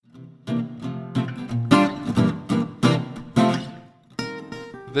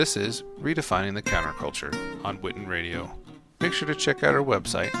This is Redefining the Counterculture on Witten Radio. Make sure to check out our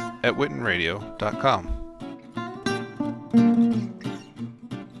website at wittenradio.com.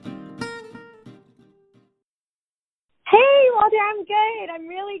 Hey, Walter, I'm good. I'm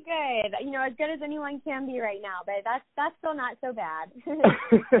really good. You know, as good as anyone can be right now, but that's still not so bad.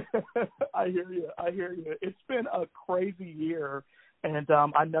 I hear you. It's been a crazy year, and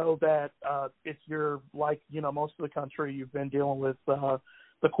I know that if you're like, most of the country, you've been dealing with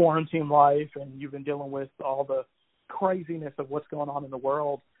the quarantine life, and you've been dealing with all the craziness of what's going on in the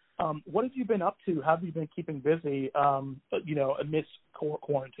world. What have you been up to? How have you been keeping busy, amidst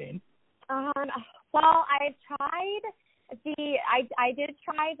quarantine? Well, I've tried I did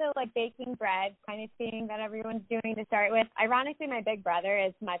try the baking bread kind of thing that everyone's doing to start with. Ironically, my big brother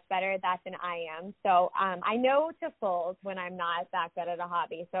is much better at that than I am. So I know to fold when I'm not that good at a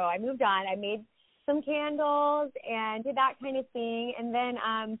hobby. So I moved on. I made some candles and did that kind of thing. And then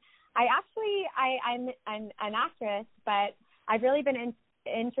I'm an actress, but I've really been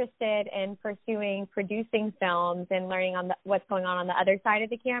interested in pursuing producing films and learning on what's going on the other side of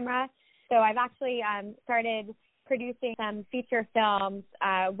the camera. So I've actually started producing some feature films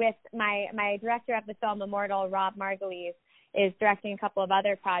with my director of the film Immortal, Rob Margulies, is directing a couple of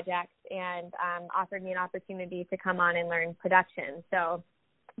other projects and offered me an opportunity to come on and learn production. So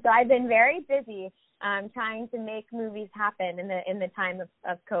I've been very busy trying to make movies happen in the time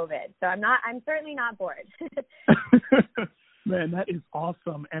of COVID. So I'm certainly not bored. Man, that is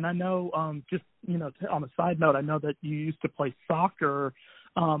awesome. And I know, on a side note, I know that you used to play soccer.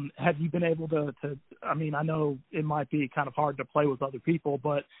 Have you been able to, I know it might be kind of hard to play with other people,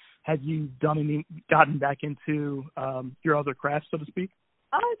 but have you gotten back into your other craft, so to speak?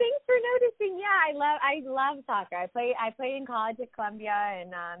 Oh, thanks for noticing. Yeah, I love soccer. I played in college at Columbia,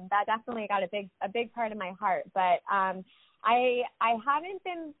 and that definitely got a big part of my heart. But I haven't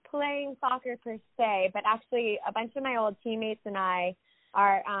been playing soccer per se, but actually a bunch of my old teammates and I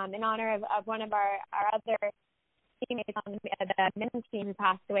are in honor of one of our other teammates on the men's team who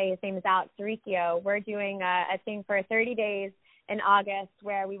passed away. His name is Alex Riccio. We're doing a thing for 30 days in August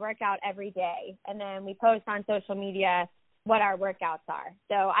where we work out every day, and then we post on social media what our workouts are.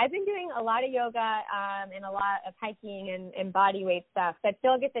 So I've been doing a lot of yoga and a lot of hiking and body weight stuff, but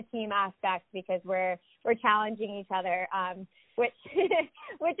still get the team aspect because we're challenging each other, which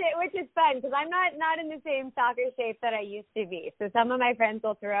is fun because I'm not in the same soccer shape that I used to be. So some of my friends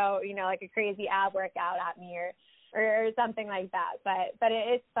will throw a crazy ab workout at me or something like that. But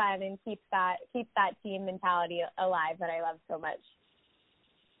it's fun and keeps that team mentality alive that I love so much.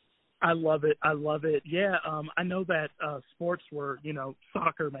 I love it. Yeah, I know that sports were,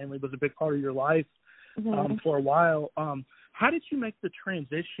 soccer mainly was a big part of your life for a while. How did you make the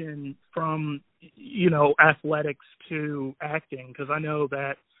transition from, athletics to acting? Because I know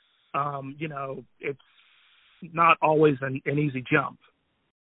that, it's not always an easy jump.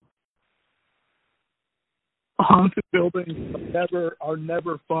 Haunted buildings are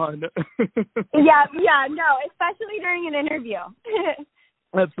never fun. Yeah, no, especially during an interview.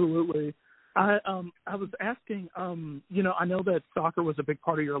 Absolutely. I was asking, I know that soccer was a big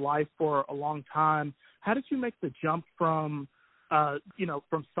part of your life for a long time. How did you make the jump from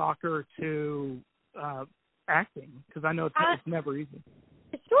soccer to acting? Because I know it's never easy.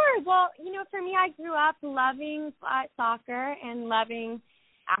 Sure. Well, for me, I grew up loving soccer and loving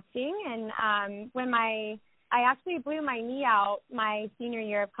acting. And when I actually blew my knee out my senior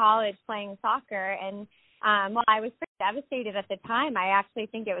year of college playing soccer, and while I was pretty devastated at the time, I actually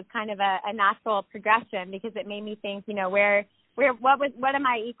think it was kind of a natural progression because it made me think, what am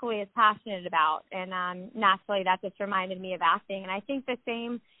I equally as passionate about? And naturally, that just reminded me of acting. And I think the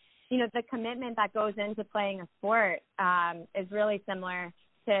same, the commitment that goes into playing a sport is really similar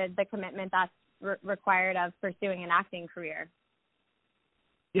to the commitment that's required of pursuing an acting career.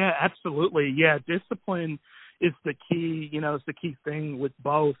 Yeah, absolutely. Yeah, discipline is the key, it's the key thing with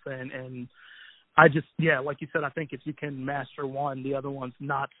both. And I just, like you said, I think if you can master one, the other one's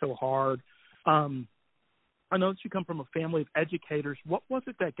not so hard. I know that you come from a family of educators. What was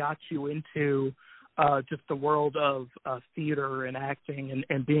it that got you into just the world of theater and acting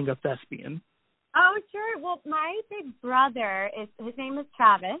and being a thespian? Oh, sure. Well, my big brother, his name is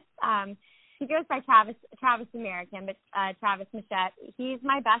Travis. He goes by Travis American, but Travis Machette. He's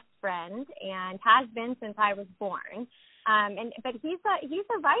my best friend and has been since I was born. But he's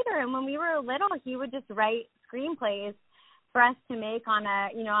a writer, and when we were little, he would just write screenplays for us to make on a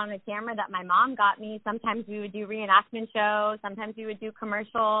camera that my mom got me. Sometimes we would do reenactment shows. Sometimes we would do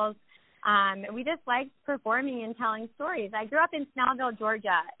commercials. We just liked performing and telling stories. I grew up in Snellville,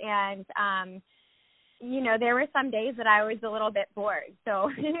 Georgia, and there were some days that I was a little bit bored. So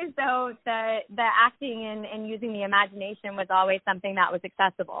so the acting and using the imagination was always something that was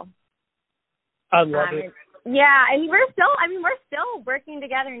accessible. I love it. Yeah, and we're still working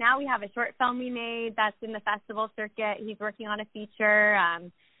together now. We have a short film we made that's in the festival circuit. He's working on a feature.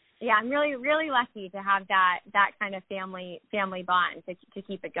 Yeah, I'm really, really lucky to have that kind of family bond to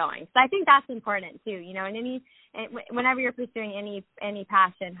keep it going. So I think that's important too. Whenever you're pursuing any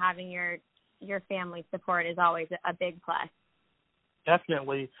passion, having your family support is always a big plus.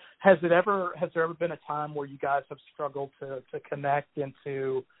 Definitely. Has there ever been a time where you guys have struggled to connect and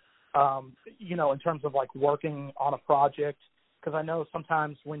to in terms of like working on a project? Because I know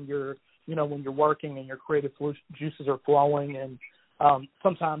sometimes when you're working and your creative juices are flowing, and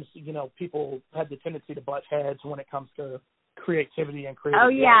sometimes people have the tendency to butt heads when it comes to creativity and creativity. Oh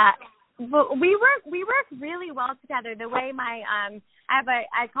yeah, but we work really well together. The way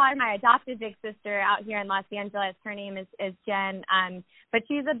I call her my adopted big sister out here in Los Angeles. Her name is Jen. But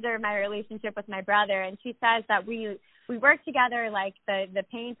she's observed my relationship with my brother, and she says that we work together like the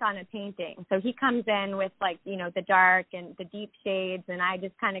paint on a painting. So he comes in with the dark and the deep shades, and I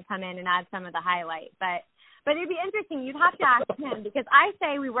just kind of come in and add some of the highlight. But it'd be interesting. You'd have to ask him, because I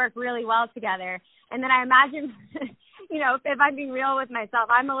say we work really well together, and then I imagine, if I'm being real with myself,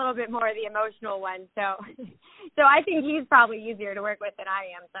 I'm a little bit more the emotional one. So I think he's probably easier to work with than I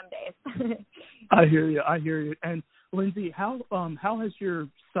am some days. I hear you. And Lindsay, how has your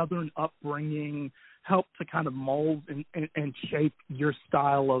Southern upbringing helped to kind of mold and shape your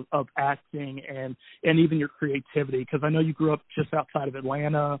style of acting and even your creativity? Because I know you grew up just outside of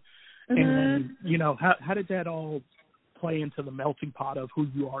Atlanta. And, how did that all play into the melting pot of who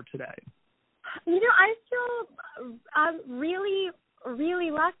you are today? I feel really,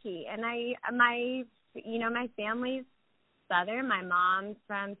 really lucky. And my family's Southern. My mom's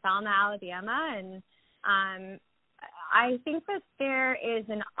from Selma, Alabama. And I think that there is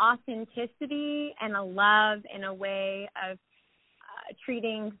an authenticity and a love and a way of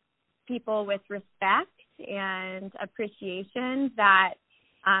treating people with respect and appreciation that,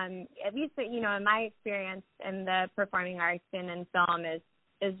 at least, in my experience in the performing arts and in film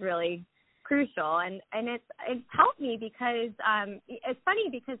is really crucial. And it's helped me because it's funny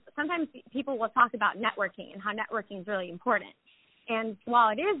because sometimes people will talk about networking and how networking is really important. And while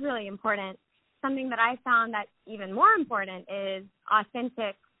it is really important, something that I found that's even more important is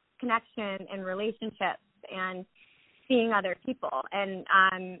authentic connection and relationships and seeing other people. And,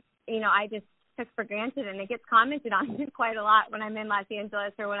 I just took for granted, and it gets commented on quite a lot when I'm in Los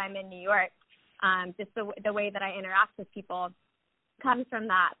Angeles or when I'm in New York. Just the way that I interact with people comes from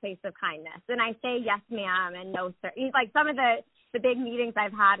that place of kindness. And I say yes, ma'am, and no, sir. Like some of the big meetings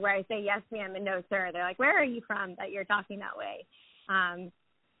I've had where I say yes, ma'am, and no, sir. They're like, where are you from that you're talking that way?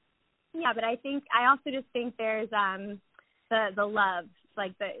 Yeah, but I also just think there's the love,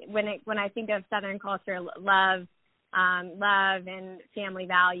 like when I think of Southern culture, love and family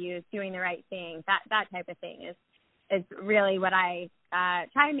values, doing the right thing, that type of thing is really what I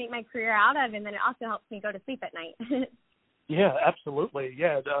try to make my career out of, and then it also helps me go to sleep at night. Yeah, absolutely.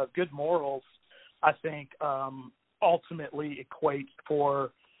 Yeah, good morals, I think, ultimately equate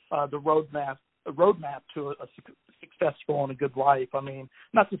for the roadmap to a successful and a good life. I mean,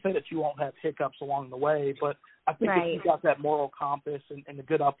 not to say that you won't have hiccups along the way, but I think if you've got that moral compass and a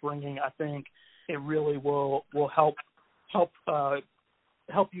good upbringing, I think it really will help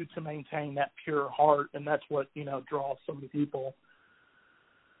you to maintain that pure heart, and that's what draws so many people.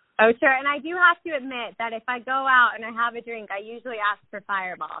 Oh, sure. And I do have to admit that if I go out and I have a drink, I usually ask for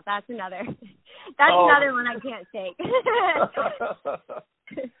Fireball. That's another one I can't take.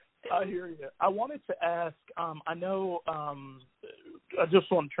 I hear you. I wanted to ask, I know, I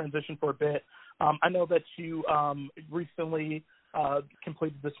just want to transition for a bit. I know that you recently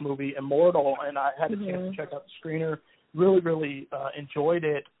completed this movie, Immortal, and I had a chance to check out the screener. Really, really enjoyed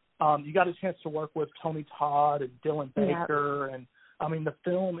it. You got a chance to work with Tony Todd and Dylan Baker, and I mean, the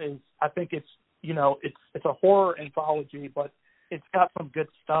film is, I think it's a horror anthology, but it's got some good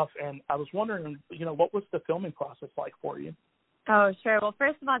stuff. And I was wondering, what was the filming process like for you? Oh, sure. Well,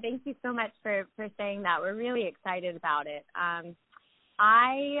 first of all, thank you so much for saying that. We're really excited about it.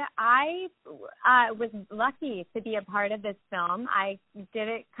 I was lucky to be a part of this film. I did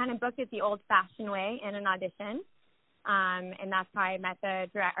it kind of booked it the old-fashioned way in an audition. And that's how I met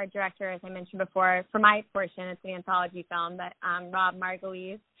our director, as I mentioned before. For my portion, it's an anthology film, but Rob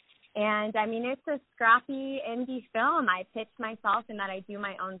Margulies. And, I mean, it's a scrappy indie film. I pitched myself in that I do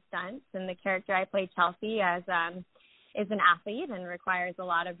my own stunts, and the character I play, Chelsea, is an athlete and requires a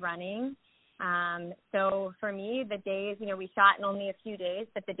lot of running. So for me, the days, we shot in only a few days,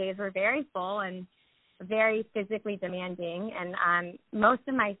 but the days were very full. And very physically demanding, and most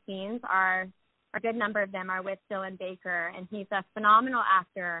of my scenes are, a good number of them are with Dylan Baker, and he's a phenomenal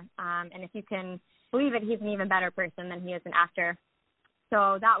actor, and if you can believe it, he's an even better person than he is an actor.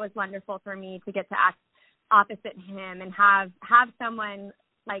 So that was wonderful for me to get to act opposite him and have someone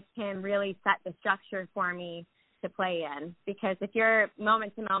like him really set the structure for me to play in. Because if you're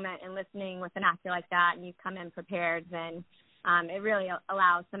moment to moment and listening with an actor like that and you come in prepared, then it really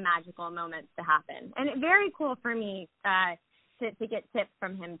allows some magical moments to happen. And it's very cool for me to get tips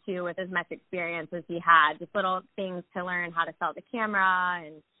from him, too, with as much experience as he had. Just little things to learn how to sell the camera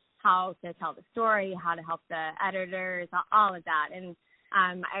and how to tell the story, how to help the editors, all of that. And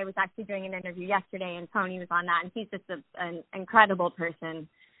I was actually doing an interview yesterday, and Tony was on that, and he's just an incredible person,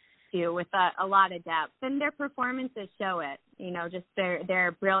 too, with a lot of depth. And their performances show it, just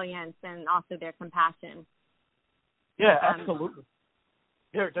their brilliance and also their compassion. Yeah, absolutely.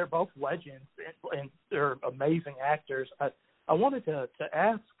 They're both legends, and they're amazing actors. I wanted to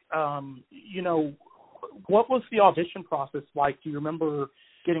ask, what was the audition process like? Do you remember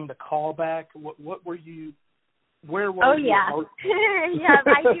getting the call back? What were you? Where were you? Oh yeah, yeah,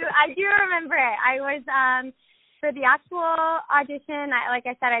 I do remember it. I was for the actual audition. Like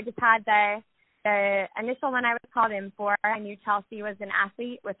I said, I just had the initial one I was called in for. I knew Chelsea was an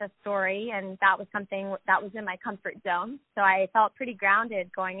athlete with a story, and that was something that was in my comfort zone. So I felt pretty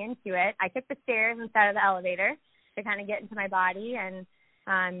grounded going into it. I took the stairs instead of the elevator to kind of get into my body, and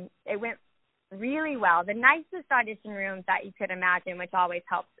it went really well. The nicest audition room that you could imagine, which always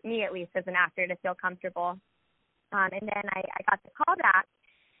helps me, at least as an actor, to feel comfortable. And then I got the call back,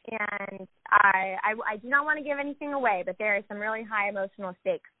 and I do not want to give anything away, but there are some really high emotional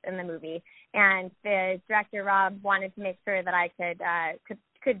stakes in the movie, and the director, Rob, wanted to make sure that I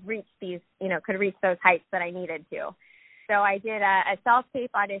could reach these, could reach those heights that I needed to. So I did a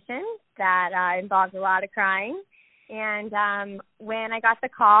self-tape audition that involved a lot of crying. And when I got the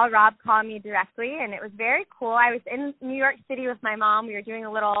call, Rob called me directly, and it was very cool. I was in New York City with my mom. We were doing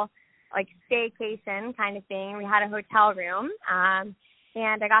a little, staycation kind of thing. We had a hotel room,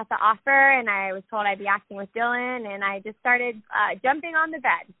 and I got the offer, and I was told I'd be acting with Dylan, and I just started jumping on the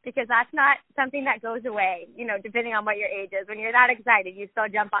bed, because that's not something that goes away, depending on what your age is. When you're that excited, you still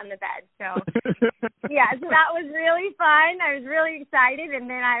jump on the bed. So, yeah, so that was really fun. I was really excited, and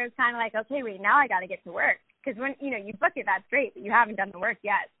then I was kind of like, okay, wait, now I got to get to work. Because when you book it, that's great, but you haven't done the work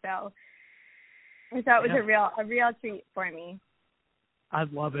yet. So it was a real treat for me. I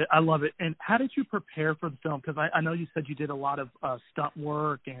love it. And how did you prepare for the film? Because I know you said you did a lot of stunt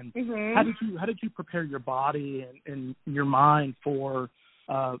work, and how did you prepare your body and your mind for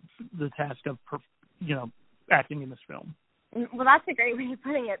the task of acting in this film? Well, that's a great way of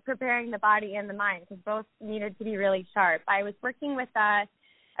putting it, preparing the body and the mind, because both needed to be really sharp. I was working with a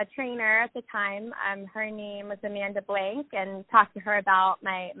trainer at the time. Her name was Amanda Blank, and talked to her about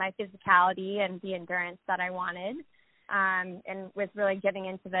my physicality and the endurance that I wanted, and was really getting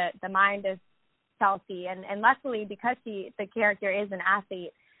into the mind of Chelsea. And luckily, because the character is an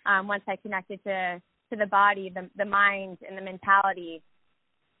athlete, once I connected to the body, the mind and the mentality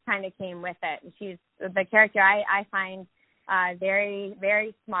kind of came with it. And she's the character I find very,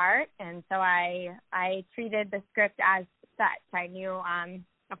 very smart, and so I treated the script as such. I knew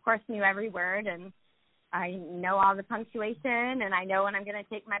of course, knew every word, and I know all the punctuation, and I know when I'm going to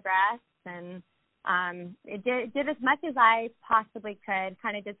take my breaths, and it did as much as I possibly could,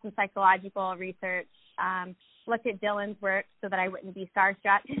 kind of did some psychological research, looked at Dylan's work so that I wouldn't be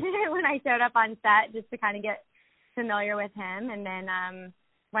starstruck when I showed up on set, just to kind of get familiar with him. And then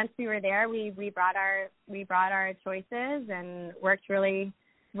once we were there, we brought our choices and worked really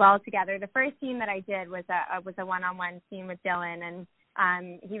well together. The first scene that I did was a one-on-one scene with Dylan, and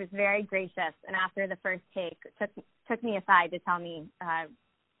he was very gracious, and after the first take, took me aside to tell me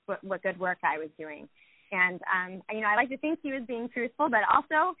what good work I was doing. And I like to think he was being truthful, but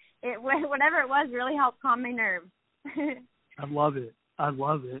also whatever it was really helped calm my nerves. I love it. I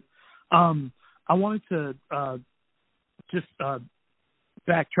wanted to just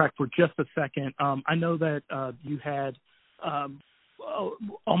backtrack for just a second. I know that you had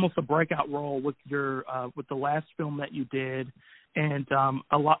almost a breakout role with with the last film that you did. And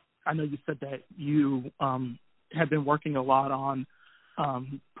I know you said that you have been working a lot on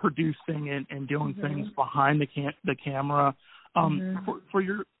producing and doing things behind the camera. For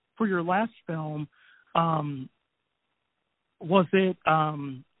your last film, was it?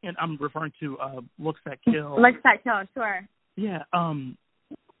 And I'm referring to Looks That Kill. Looks That Kill, sure. Yeah.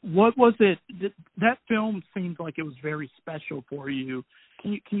 What was it? That film seemed like it was very special for you.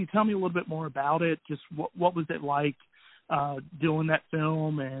 Can you tell me a little bit more about it? Just what was it like doing that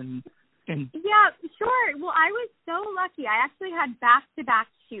film, and Yeah, sure. Well, I was so lucky. I actually had back-to-back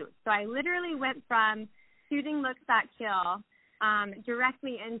shoots. So I literally went from shooting Looks That Kill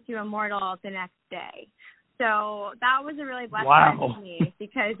directly into Immortal the next day. So that was a really blessed time for me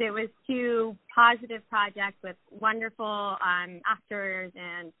because it was two positive projects with wonderful actors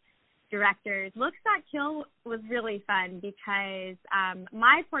and directors. Looks That Kill was really fun because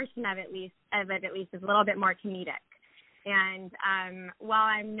my portion of it at least is a little bit more comedic. And while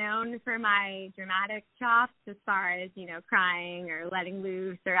I'm known for my dramatic chops as far as, crying or letting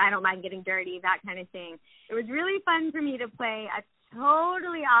loose or I don't mind getting dirty, that kind of thing, it was really fun for me to play a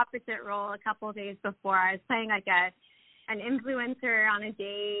totally opposite role a couple of days before. I was playing like an influencer on a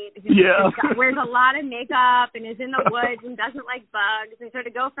date who wears a lot of makeup and is in the woods and doesn't like bugs. And so to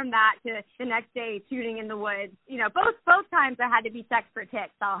go from that to the next day shooting in the woods, both times I had to be checked for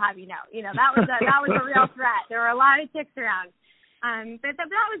ticks. I'll have you know. That was a real threat. There were a lot of ticks around. But that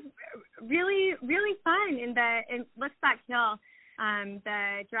was really, really fun. In Looks That Kill,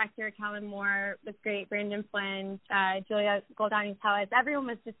 the director, Kellen Moore, was great. Brandon Flynn, Julia Goldani-Tellez, everyone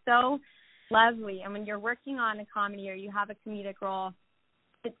was just so lovely. And when you're working on a comedy or you have a comedic role,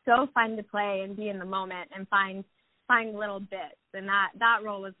 it's so fun to play and be in the moment and find little bits. And that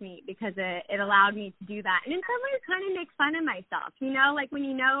role was neat because it allowed me to do that. And in some ways kind of make fun of myself, like when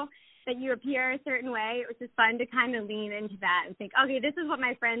you know that you appear a certain way, it was just fun to kind of lean into that and think, okay, this is what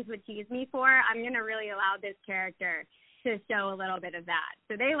my friends would tease me for. I'm going to really allow this character to show a little bit of that.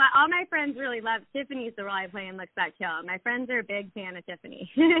 So all my friends really love Tiffany's the role I play in Looks That Kill. My friends are a big fan of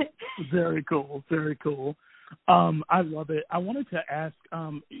Tiffany. Very cool. Very cool. I love it. I wanted to ask,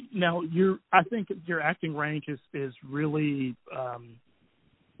 now I think your acting range is really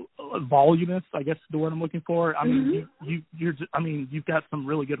voluminous, I guess is the word I'm looking for. I mean, you've got some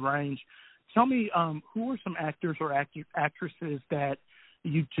really good range. Tell me, who are some actors or actresses that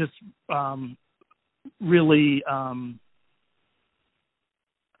you just really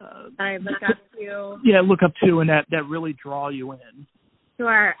I look up to. Yeah, look up to, and that really draw you in.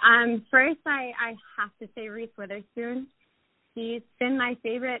 Sure. First, I have to say Reese Witherspoon. She's been my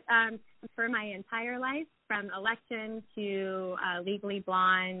favorite for my entire life, from Election to Legally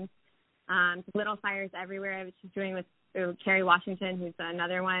Blonde, to Little Fires Everywhere, which she's doing with Kerry Washington, who's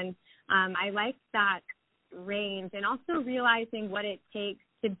another one. I like that range, and also realizing what it takes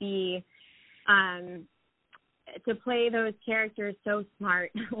to be to play those characters so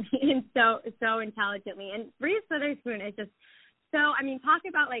smart and so intelligently. And Reese Witherspoon is just talk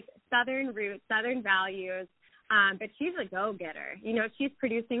about like Southern roots, Southern values, but she's a go-getter. She's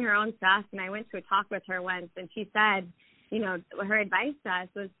producing her own stuff, and I went to a talk with her once, and she said, her advice to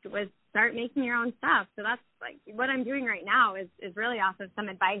us was start making your own stuff. So that's like what I'm doing right now is really off of some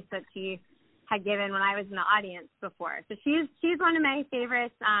advice that she had given when I was in the audience before. So she's one of my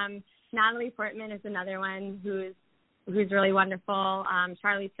favorites. Natalie Portman is another one who's really wonderful.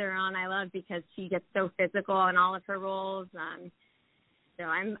 Charlize Theron I love because she gets so physical in all of her roles. So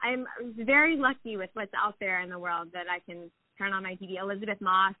I'm very lucky with what's out there in the world that I can turn on my TV. Elizabeth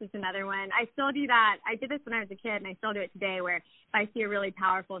Moss is another one. I still do that. I did this when I was a kid, and I still do it today, where if I see a really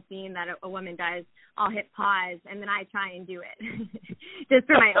powerful scene that a woman does, I'll hit pause, and then I try and do it just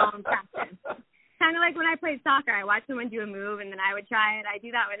for my own passion. Kind of like when I played soccer. I watched someone do a move, and then I would try it. I do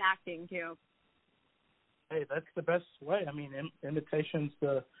that with acting, too. Hey, that's the best way. I mean, imitation's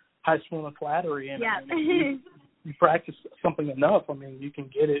the highest form of flattery. And yeah. You practice something enough, you can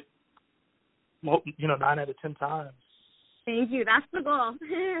get it, 9 out of 10 times. Thank you. That's the goal.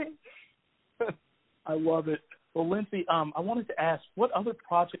 I love it. Well, Lindsay, I wanted to ask, what other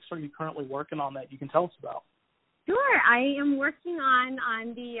projects are you currently working on that you can tell us about? Sure. I am working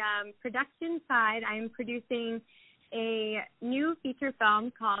on the production side. I'm producing a new feature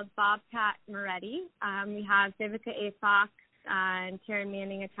film called Bobcat Moretti. We have Vivica A. Fox and Taryn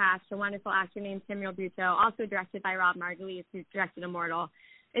Manning attached, a wonderful actor named Tim Robuto, also directed by Rob Margulies, who directed Immortal.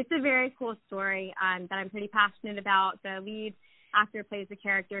 It's a very cool story that I'm pretty passionate about. The lead actor plays a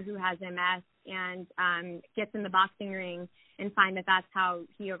character who has MS and gets in the boxing ring and find that that's how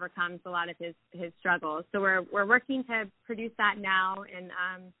he overcomes a lot of his struggles. So we're working to produce that now. And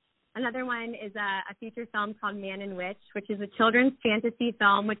another one is a feature film called Man and Witch, which is a children's fantasy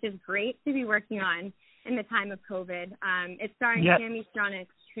film, which is great to be working on in the time of COVID. It's starring Tammy Stronach,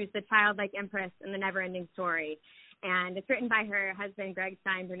 who's the childlike empress in The Neverending Story. And it's written by her husband, Greg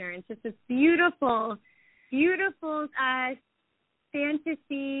Steinbrenner. And it's just this beautiful, beautiful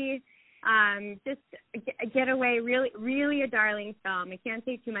fantasy, just a getaway, really, really a darling film. I can't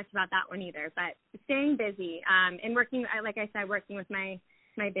say too much about that one either, but staying busy and working, like I said, working with my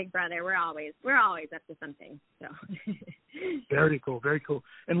my big brother. We're always up to something. So. Very cool, very cool.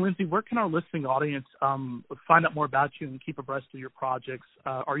 And Lindsay, where can our listening audience find out more about you and keep abreast of your projects?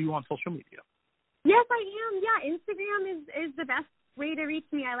 Are you on social media? Yes, I am. Yeah, Instagram is the best way to reach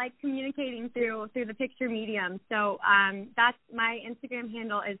me. I like communicating through the picture medium. So that's my Instagram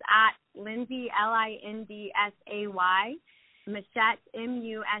handle is at Lindsay, Lindsay, Muschett,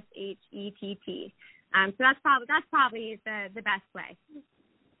 Muschett. So that's probably the best way.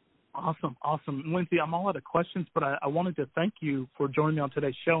 Awesome. Lindsay, I'm all out of questions, but I wanted to thank you for joining me on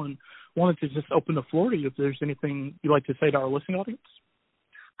today's show and wanted to just open the floor to you if there's anything you'd like to say to our listening audience.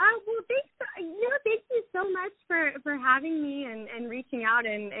 Well, thank you so much for having me and reaching out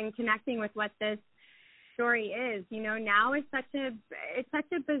and connecting with what this story is. Now it's such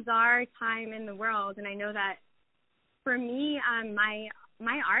a bizarre time in the world, and I know that for me,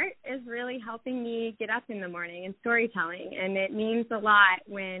 my art is really helping me get up in the morning and storytelling, and it means a lot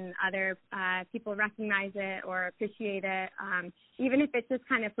when other people recognize it or appreciate it, even if it's just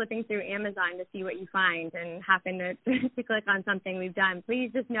kind of flipping through Amazon to see what you find and happen to click on something we've done.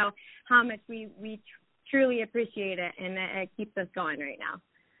 Please just know how much we truly appreciate it, and it keeps us going right now.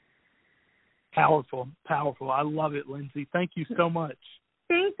 Powerful. I love it, Lindsay. Thank you so much.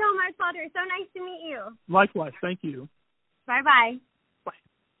 Thanks so much, Walter. So nice to meet you. Likewise. Thank you. Bye-bye.